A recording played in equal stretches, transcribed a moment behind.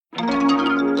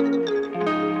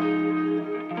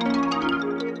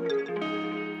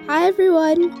Hi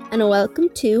everyone, and welcome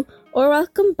to or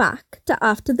welcome back to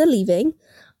After the Leaving.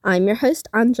 I'm your host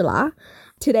Angela.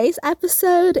 Today's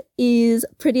episode is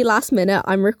pretty last minute.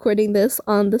 I'm recording this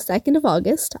on the 2nd of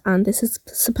August and this is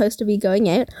supposed to be going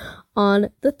out on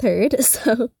the 3rd.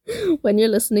 So when you're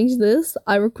listening to this,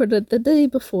 I recorded the day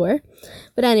before.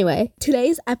 But anyway,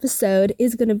 today's episode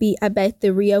is going to be about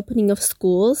the reopening of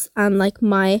schools and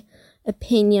my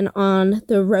opinion on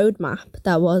the roadmap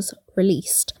that was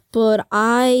released. But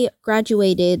I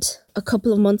graduated a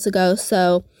couple of months ago,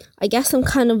 so I guess I'm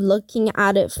kind of looking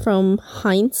at it from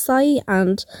hindsight,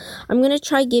 and I'm going to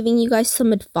try giving you guys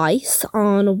some advice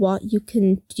on what you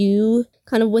can do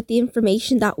kind of with the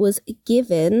information that was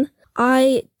given.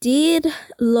 I did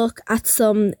look at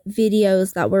some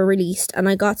videos that were released and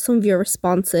I got some of your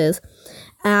responses.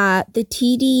 The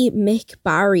TD Mick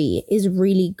Barry is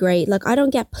really great. I don't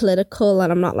get political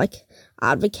and I'm not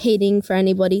advocating for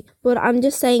anybody, but I'm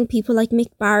just saying people like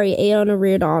Mick Barry, Aona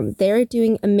Reardon, they're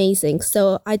doing amazing.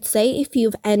 So I'd say if you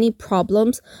have any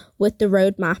problems with the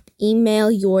roadmap,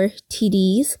 email your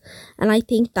TDs, and I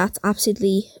think that's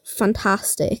absolutely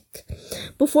fantastic.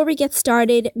 Before we get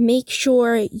started, make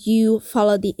sure you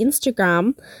follow the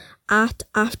Instagram at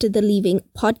After the Leaving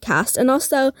podcast, and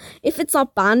also if it's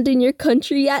not banned in your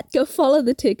country yet, go follow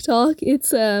the TikTok. It's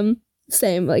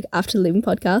same After the Leaving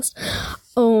podcast.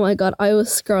 Oh my god, I was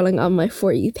scrolling on my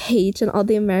For You page and all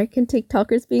the American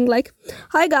TikTokers being like,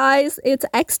 "Hi guys, it's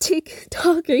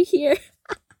ex-TikToker here."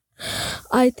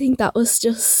 I think that was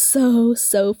just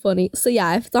so funny. So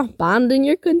yeah, if it's not banned in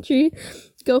your country,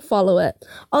 go follow it.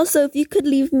 Also, if you could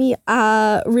leave me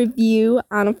a review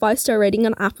and a 5-star rating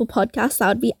on Apple Podcasts, that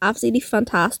would be absolutely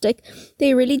fantastic.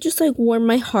 They really just warm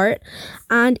my heart.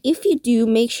 And if you do,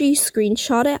 make sure you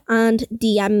screenshot it and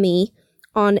DM me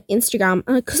on Instagram,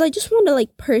 because I just want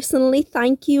to personally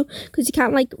thank you, because you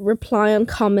can't reply on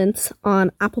comments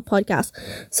on Apple Podcasts,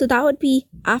 so that would be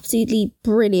absolutely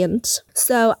brilliant.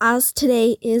 So as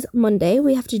today is Monday,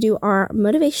 we have to do our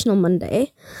Motivational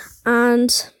Monday,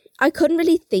 and I couldn't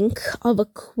really think of a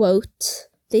quote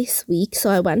this week,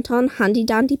 so I went on handy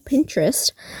dandy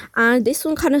Pinterest, and this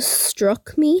one kind of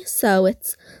struck me. So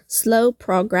it's slow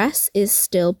progress is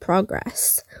still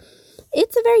progress.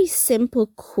 It's a very simple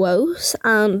quote,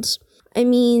 and I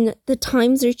mean, the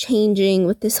times are changing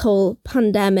with this whole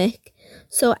pandemic,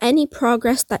 so any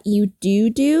progress that you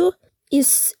do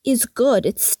is good.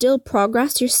 It's still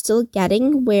progress. You're still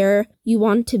getting where you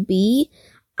want to be,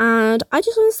 and I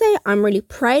just want to say I'm really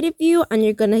proud of you, and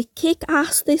you're going to kick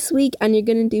ass this week, and you're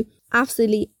going to do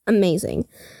absolutely amazing.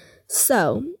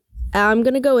 So I'm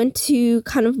going to go into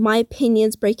kind of my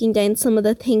opinions, breaking down some of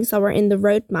the things that were in the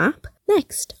roadmap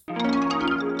next.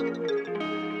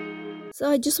 So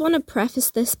I just want to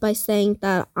preface this by saying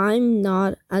that I'm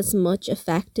not as much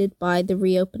affected by the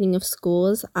reopening of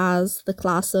schools as the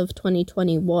class of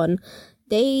 2021.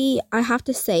 They, I have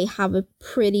to say, have it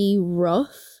pretty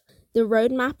rough. The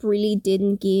roadmap really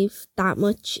didn't give that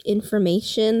much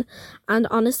information, and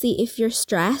honestly, if you're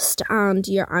stressed and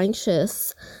you're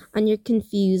anxious and you're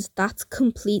confused, that's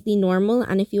completely normal.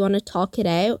 And if you want to talk it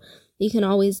out, you can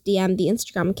always DM the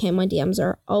Instagram account. My DMs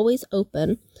are always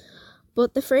open.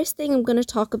 But the first thing I'm going to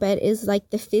talk about is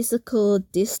the physical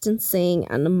distancing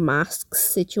and the masks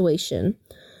situation.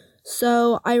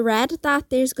 So I read that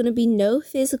there's going to be no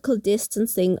physical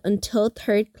distancing until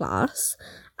 3rd class.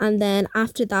 And then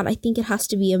after that, I think it has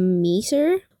to be a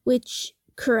meter, which,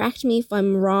 correct me if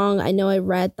I'm wrong. I know I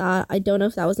read that. I don't know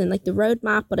if that was in the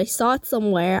roadmap, but I saw it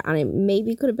somewhere and it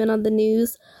maybe could have been on the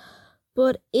news.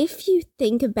 But if you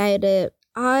think about it,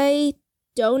 I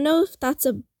don't know if that's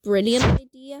a brilliant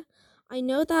idea. I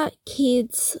know that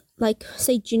kids,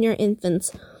 say junior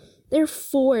infants, they're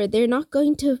 4. They're not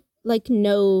going to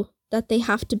know that they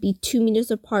have to be 2 meters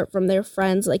apart from their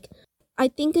friends. I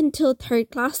think until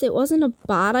 3rd class, it wasn't a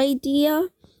bad idea.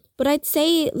 But I'd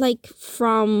say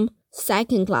from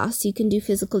 2nd class, you can do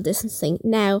physical distancing.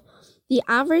 Now, the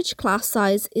average class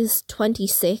size is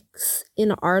 26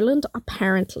 in Ireland,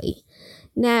 apparently.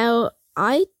 Now,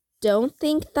 I don't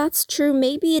think that's true.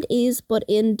 Maybe it is, but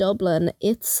in Dublin,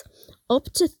 it's up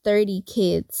to 30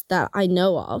 kids that I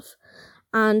know of,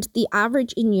 and the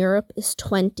average in Europe is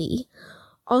 20.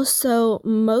 Also,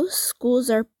 most schools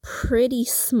are pretty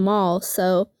small,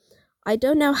 so I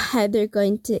don't know how they're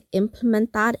going to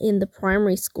implement that in the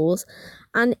primary schools.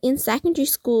 And in secondary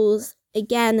schools,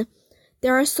 again,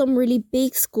 there are some really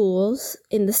big schools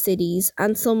in the cities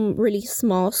and some really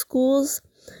small schools.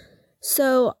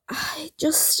 So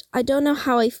I don't know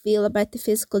how I feel about the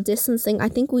physical distancing. I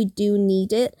think we do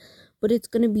need it, but it's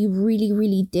going to be really,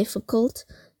 really difficult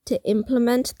to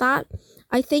implement that.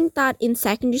 I think that in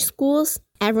secondary schools,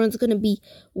 everyone's going to be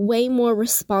way more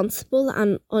responsible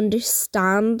and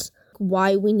understand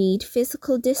why we need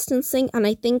physical distancing. And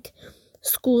I think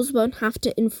schools won't have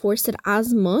to enforce it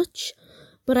as much.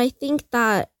 But I think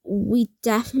that we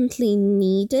definitely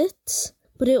need it.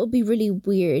 But it will be really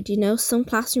weird, you know? Some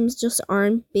classrooms just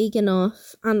aren't big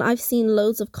enough. And I've seen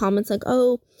loads of comments like,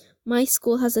 oh, my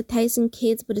school has 1,000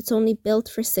 kids, but it's only built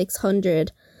for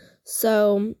 600.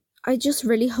 So I just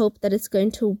really hope that it's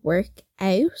going to work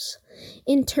out.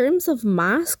 In terms of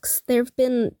masks, there have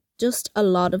been just a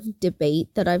lot of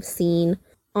debate that I've seen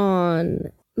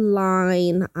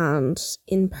online and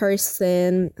in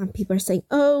person, and people are saying,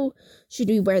 oh, should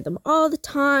we wear them all the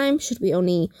time? Should we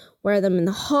only wear them in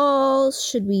the halls?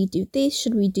 Should we do this?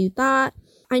 Should we do that?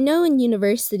 I know in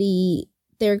university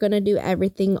they're going to do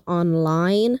everything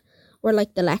online, or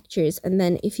like the lectures, and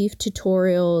then if you have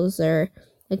tutorials or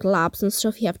like labs and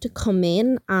stuff, you have to come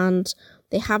in, and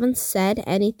they haven't said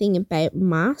anything about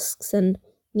masks, and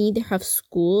neither have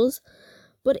schools.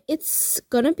 But it's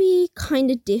gonna be kind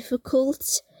of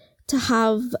difficult to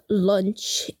have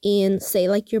lunch in, say,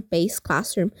 like your base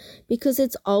classroom, because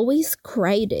it's always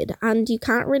crowded and you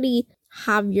can't really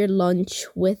have your lunch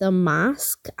with a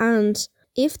mask. And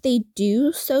if they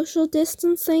do social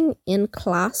distancing in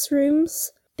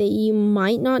classrooms, you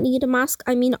might not need a mask.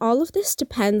 I mean, all of this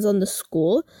depends on the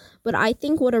school, but I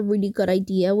think what a really good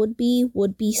idea would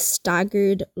be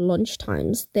staggered lunch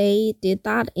times. They did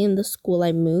that in the school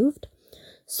I moved.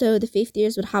 So the 5th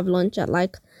years would have lunch at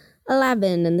like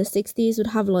 11 and the 6th years would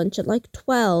have lunch at like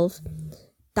 12.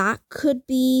 That could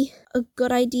be a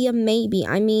good idea, maybe.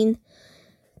 I mean,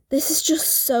 this is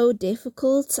just so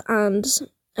difficult, and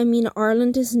I mean,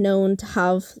 Ireland is known to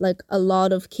have like a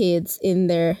lot of kids in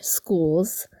their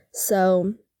schools.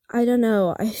 So I don't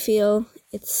know. I feel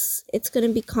it's going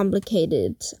to be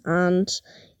complicated. And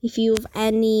if you have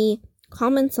any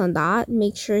comments on that,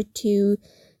 make sure to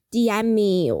DM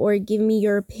me or give me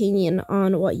your opinion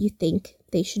on what you think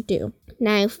they should do.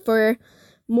 Now, for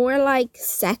more like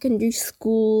secondary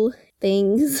school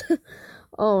things,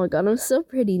 oh my god, I'm still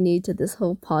pretty new to this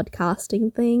whole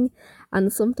podcasting thing.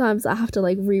 And sometimes I have to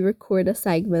like re-record a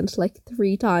segment like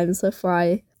 3 times before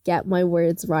I get my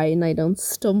words right and I don't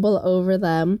stumble over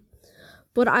them.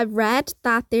 But I've read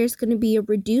that there's going to be a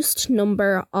reduced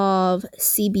number of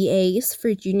CBAs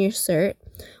for junior cert,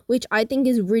 which I think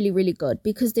is really, really good,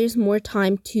 because there's more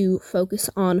time to focus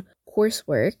on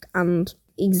coursework and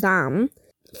exam.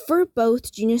 For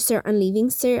both junior cert and leaving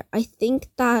cert, I think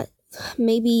that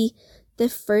maybe the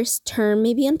first term,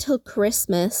 maybe until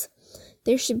Christmas,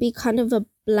 there should be kind of a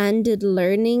blended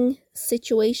learning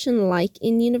situation like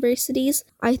in universities.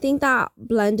 I think that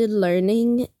blended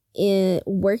learning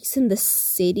works in the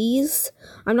cities.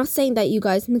 I'm not saying that you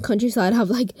guys in the countryside have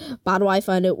like bad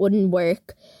Wi-Fi and it wouldn't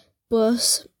work,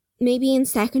 but maybe in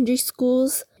secondary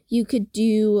schools you could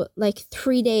do like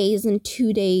 3 days and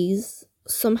 2 days,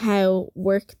 somehow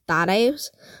work that out.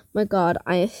 My god,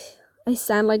 I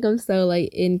sound like I'm so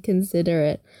like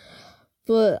inconsiderate,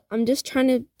 but I'm just trying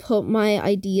to put my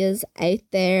ideas out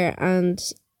there, and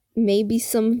maybe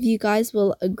some of you guys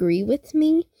will agree with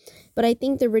me. But I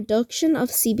think the reduction of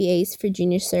CBAs for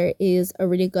junior cert is a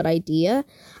really good idea.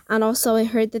 And also I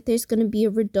heard that there's going to be a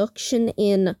reduction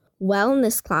in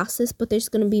wellness classes, but there's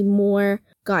going to be more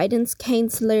guidance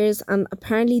counselors, and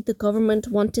apparently the government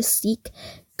want to seek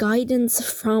guidance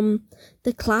from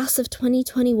the class of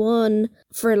 2021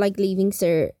 for like leaving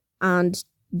cert and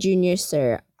junior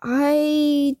cert.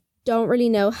 I don't really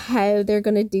know how they're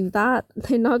going to do that.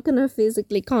 They're not going to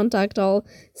physically contact all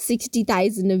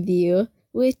 60,000 of you,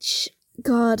 which,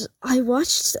 god, I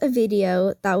watched a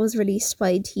video that was released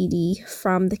by TD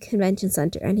from the convention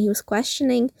centre, and he was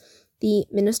questioning the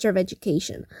Minister of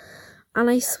Education. And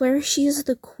I swear she's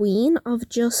the queen of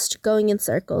just going in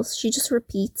circles. She just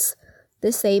repeats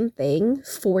the same thing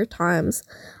 4 times.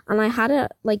 And I had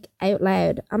it like out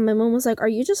loud, and my mom was like, are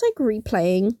you just like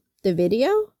replaying the video?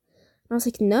 And I was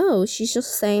like, no, she's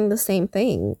just saying the same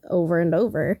thing over and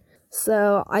over.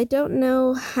 So I don't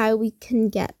know how we can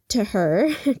get to her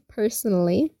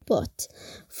personally. But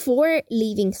for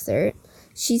leaving cert,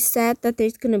 she said that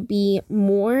there's going to be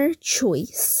more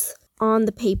choice on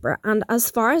the paper. And as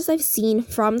far as I've seen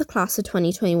from the class of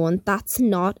 2021, that's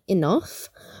not enough.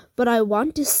 But I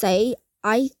want to say,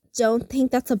 I don't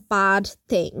think that's a bad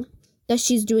thing that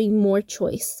she's doing more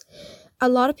choice. A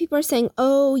lot of people are saying,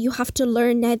 oh, you have to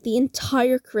learn now the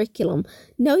entire curriculum.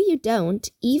 No, you don't.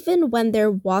 Even when there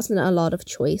wasn't a lot of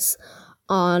choice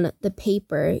on the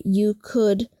paper, you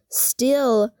could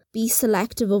still be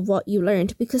selective of what you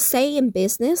learned. Because say in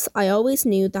business, I always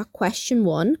knew that question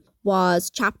 1 was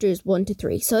chapters 1 to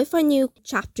 3. So if I knew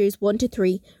chapters 1 to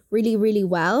 3 really, really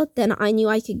well, then I knew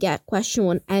I could get question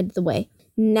 1 out of the way.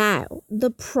 Now,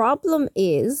 the problem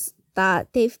is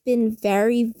that they've been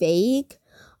very vague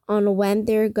on when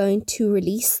they're going to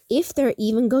release, if they're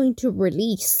even going to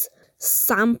release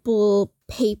sample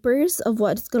papers of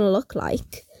what it's going to look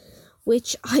like,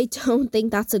 which I don't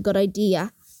think that's a good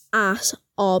idea at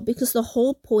all, because the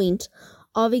whole point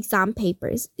of exam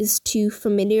papers is to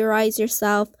familiarize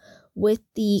yourself with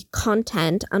the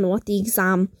content and what the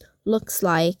exam looks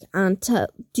like and to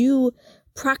do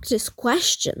practice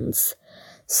questions.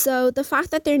 So the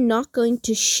fact that they're not going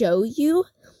to show you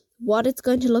what it's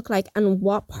going to look like and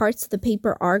what parts of the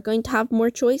paper are going to have more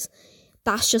choice,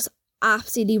 that's just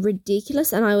absolutely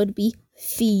ridiculous, and I would be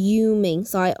fuming.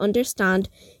 So I understand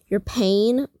your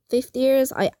pain, fifth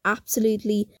years. I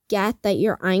absolutely get that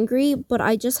you're angry, but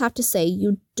I just have to say,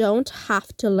 you don't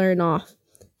have to learn off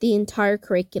the entire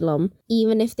curriculum,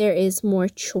 even if there is more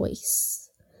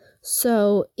choice.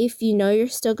 So if you know you're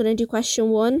still going to do question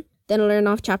 1, then learn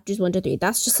off chapters 1 to 3.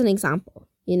 That's just an example,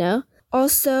 you know?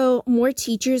 Also, more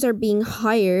teachers are being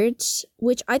hired,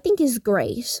 which I think is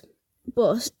great.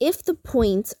 But if the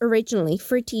points originally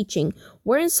for teaching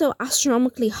weren't so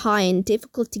astronomically high and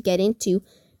difficult to get into,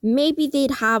 maybe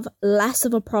they'd have less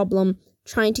of a problem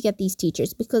trying to get these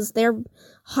teachers, because they're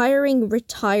hiring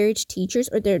retired teachers,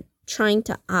 or they're trying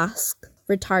to ask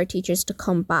retired teachers to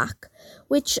come back,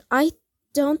 which I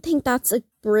don't think that's a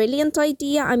brilliant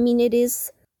idea. I mean, it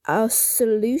is a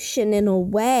solution in a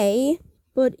way,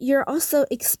 but you're also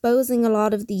exposing a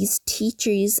lot of these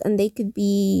teachers and they could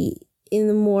be in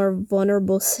a more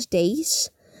vulnerable state.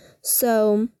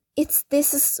 So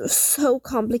this is so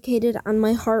complicated, and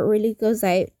my heart really goes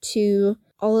out to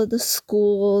all of the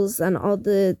schools and all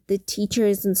the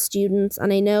teachers and students.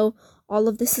 And I know all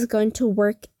of this is going to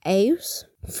work out.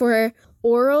 For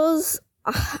orals,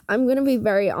 I'm going to be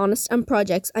very honest, and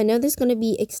projects, I know there's going to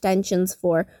be extensions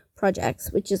for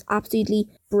projects, which is absolutely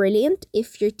brilliant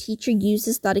if your teacher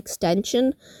uses that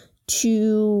extension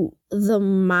to the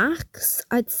max.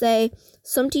 I'd say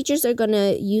some teachers are going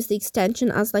to use the extension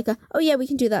as like oh yeah, we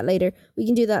can do that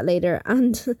later,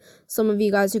 and some of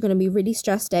you guys are going to be really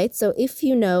stressed out. So if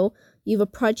you know you have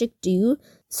a project due,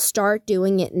 start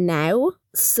doing it now,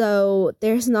 so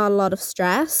there's not a lot of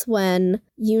stress when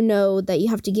you know that you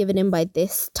have to give it in by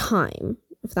this time,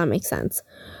 if that makes sense.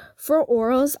 For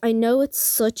orals, I know it's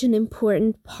such an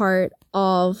important part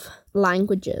of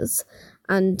languages,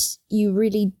 and you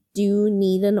really do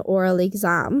need an oral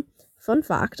exam. Fun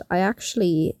fact, I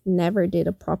actually never did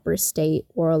a proper state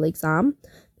oral exam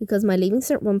because my Leaving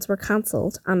Cert ones were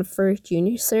cancelled, and for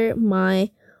junior cert,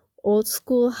 my old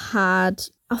school had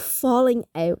a falling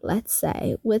out, let's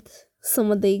say, with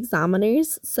some of the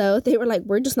examiners. So they were like,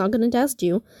 we're just not going to test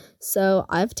you. So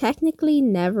I've technically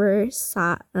never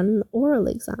sat an oral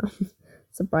exam,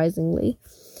 surprisingly.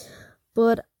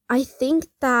 But I think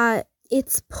that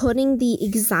it's putting the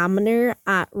examiner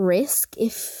at risk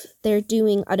if they're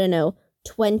doing,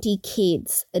 20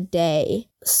 kids a day.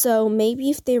 So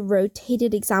maybe if they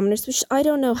rotated examiners, which I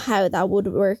don't know how that would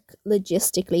work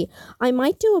logistically. I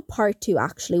might do a part 2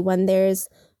 actually when there's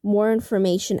more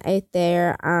information out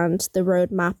there and the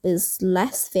roadmap is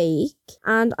less vague.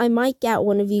 And I might get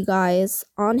one of you guys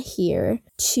on here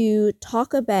to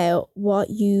talk about what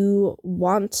you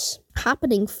want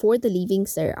happening for the Leaving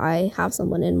Cert. I have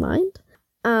someone in mind.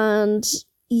 And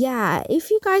yeah,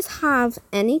 if you guys have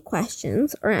any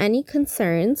questions or any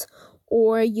concerns,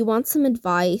 or you want some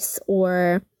advice,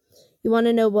 or you want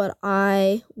to know what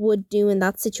I would do in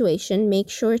that situation, make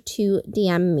sure to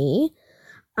DM me.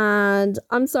 And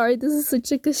I'm sorry, this is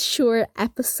such a short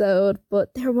episode,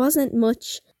 but there wasn't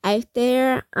much out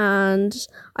there. And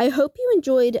I hope you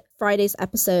enjoyed Friday's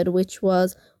episode, which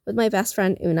was with my best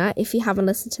friend Una. If you haven't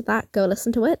listened to that, go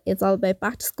listen to it. It's all about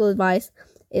back to school advice.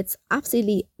 It's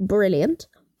absolutely brilliant.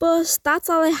 But that's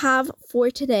all I have for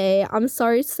today. I'm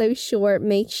sorry it's so short.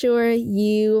 Make sure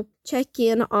you check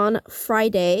in on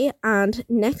Friday, and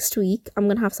next week I'm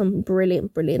going to have some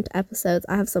brilliant episodes.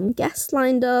 I have some guests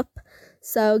lined up,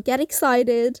 so get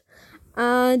excited.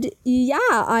 And yeah,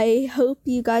 I hope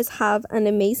you guys have an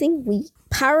amazing week.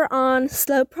 Power on.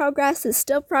 Slow progress is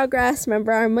still progress.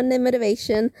 Remember our Monday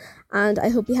motivation, and I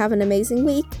hope you have an amazing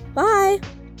week. Bye.